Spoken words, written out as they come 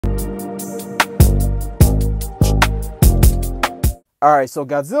Alright, so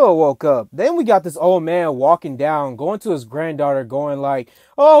Godzilla woke up. Then we got this old man walking down, going to his granddaughter, going like,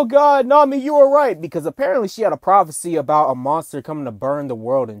 "Oh God, Nami, you were right." Because apparently she had a prophecy about a monster coming to burn the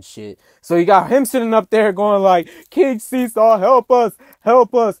world and shit. So you got him sitting up there going like, "King Seesaw, help us,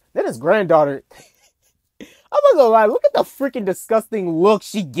 help us." Then his granddaughter, I'm not gonna lie, look at the freaking disgusting look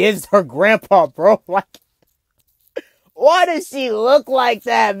she gives her grandpa, bro. Like, why does she look like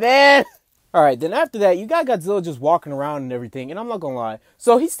that, man? Alright, then after that, you got Godzilla just walking around and everything, and I'm not gonna lie.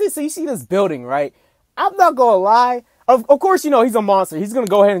 So you see this building, right? I'm not gonna lie. Of course, you know, he's a monster. He's gonna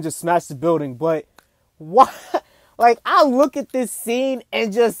go ahead and just smash the building, but why? Like, I look at this scene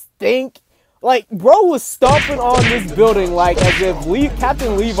and just think, like, bro was stomping on this building like as if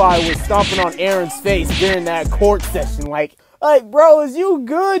Captain Levi was stomping on Aaron's face during that court session. Like, bro, is you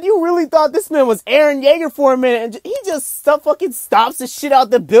good? You really thought this man was Aaron Yeager for a minute, and he just fucking stomps the shit out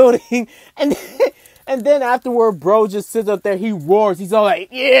the building, and then afterward, bro just sits up there, he roars, he's all like,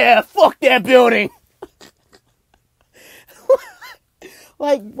 "Yeah, fuck that building."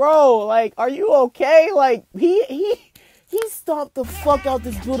 Like, bro, like, are you okay? Like, he stomped the fuck out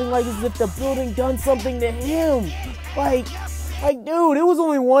this building like as if the building done something to him. Like, dude, it was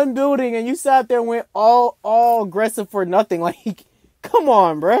only one building and you sat there and went all aggressive for nothing. Like, come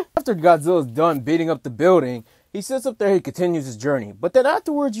on, bruh. After Godzilla's done beating up the building, he sits up there, he continues his journey. But then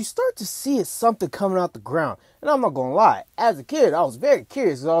afterwards, you start to see something coming out the ground. And I'm not gonna lie, as a kid, I was very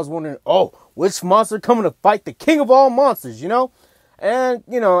curious because I was wondering, oh, which monster coming to fight the king of all monsters, you know? And,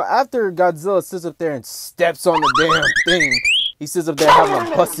 you know, after Godzilla sits up there and steps on the damn thing, he sits up there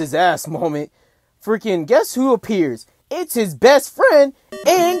having a bust his ass moment. Freaking, guess who appears? It's his best friend,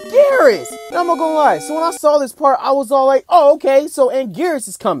 Anguirus. And I'm not gonna lie, so when I saw this part, I was all like, oh, okay, so Anguirus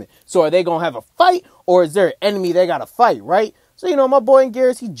is coming. So are they gonna have a fight, or is there an enemy they gotta fight, right? So, you know, my boy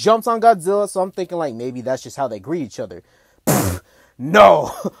Anguirus, he jumps on Godzilla, so I'm thinking like, maybe that's just how they greet each other. Pfft,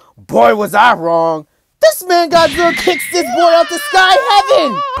 no, boy was I wrong. This man Godzilla kicks this boy out the sky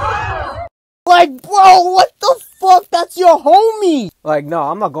heaven! Like, bro, what the fuck? That's your homie! Like, no,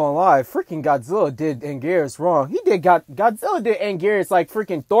 I'm not gonna lie. Freaking Godzilla did Anguirus wrong. Godzilla did Anguirus like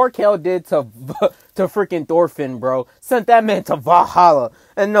freaking Thorkel did to freaking Thorfinn, bro. Sent that man to Valhalla.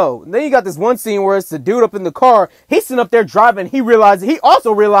 And no, then you got this one scene where it's the dude up in the car. He's sitting up there driving. He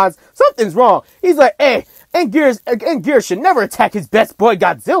also realized something's wrong. He's like, hey, Anguirus should never attack his best boy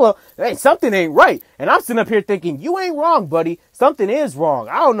Godzilla. Hey, something ain't right. And I'm sitting up here thinking, you ain't wrong, buddy. Something is wrong.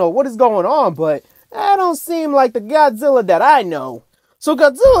 I don't know what is going on, but that don't seem like the Godzilla that I know. So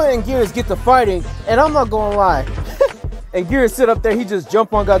Godzilla and Anguirus get to fighting, and I'm not gonna lie. Anguirus sit up there, he just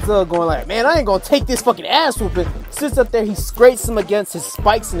jump on Godzilla going like, man, I ain't gonna take this fucking ass whooping. Sits up there, he scrapes him against his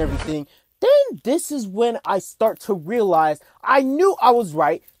spikes and everything. Then this is when I start to realize I knew I was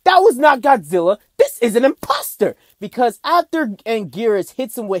right. That was not Godzilla. This is an imposter. Because after Anguirus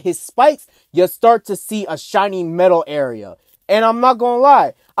hits him with his spikes, you start to see a shiny metal area. And I'm not gonna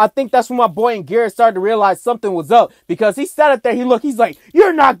lie, I think that's when my boy Anguirus started to realize something was up. Because he sat up there, he's like,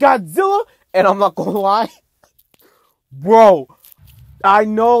 you're not Godzilla. And I'm not gonna lie, bro, I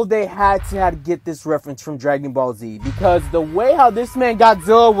know they had to get this reference from Dragon Ball Z. Because the way how this man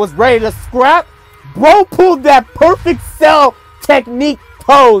Godzilla was ready to scrap, bro pulled that perfect cell technique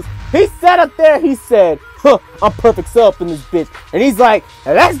pose. He sat up there, he said, huh, I'm perfect cell up in this bitch. And he's like,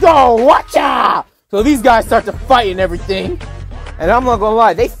 let's go, watcha! So these guys start to fight and everything. And I'm not gonna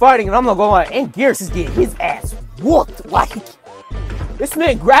lie, they fighting and I'm not gonna lie, Anguirus is getting his ass whooped. Like, this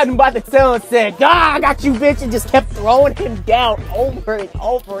man grabbed him by the tail and said, ah, I got you, bitch, and just kept throwing him down over and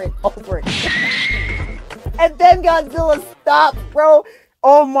over and over again. And then Godzilla stopped, bro.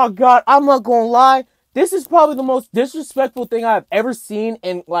 Oh my god, I'm not gonna lie. This is probably the most disrespectful thing I've ever seen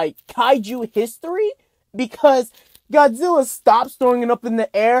in, like, kaiju history. Because Godzilla stops throwing it up in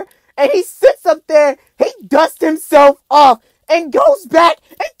the air, and he sits up there, he dusts himself off, and goes back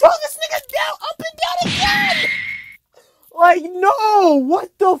and throws this nigga down, up and down again! Like, no! What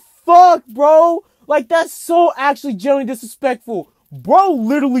the fuck, bro? Like, that's so actually genuinely disrespectful. Bro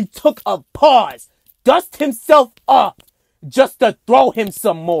literally took a pause, dust himself off, just to throw him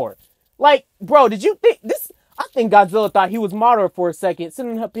some more. Like, bro, did you think this? I think Godzilla thought he was moderate for a second,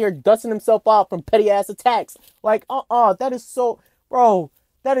 sitting up here dusting himself off from petty-ass attacks. Like, that is so, bro,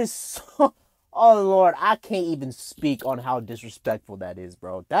 that is so, oh, Lord, I can't even speak on how disrespectful that is,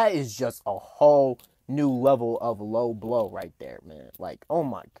 bro. That is just a whole new level of low blow right there, man. Like, oh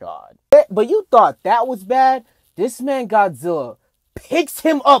my god. But you thought that was bad? This man Godzilla picks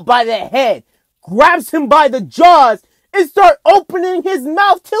him up by the head, grabs him by the jaws, and start opening his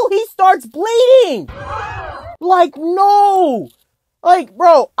mouth till he starts bleeding. Like, no. Like,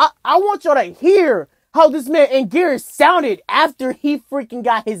 bro, I want y'all to hear how this man anguirus sounded after he freaking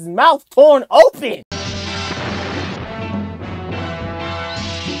got his mouth torn open.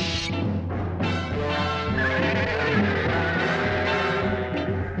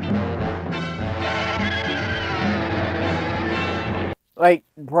 Like,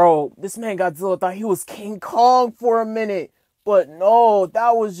 bro, this man Godzilla thought he was King Kong for a minute. But no,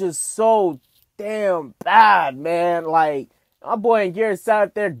 that was just so damn bad, man. Like, my boy Anguirus sat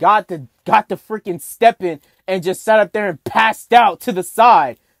up there, got the freaking step in, and just sat up there and passed out to the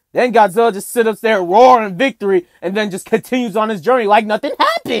side. Then Godzilla just sits up there roaring victory, and then just continues on his journey like nothing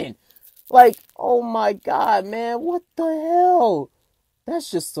happened. Like, oh my god, man, what the hell? That's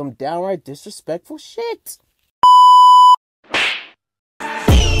just some downright disrespectful shit.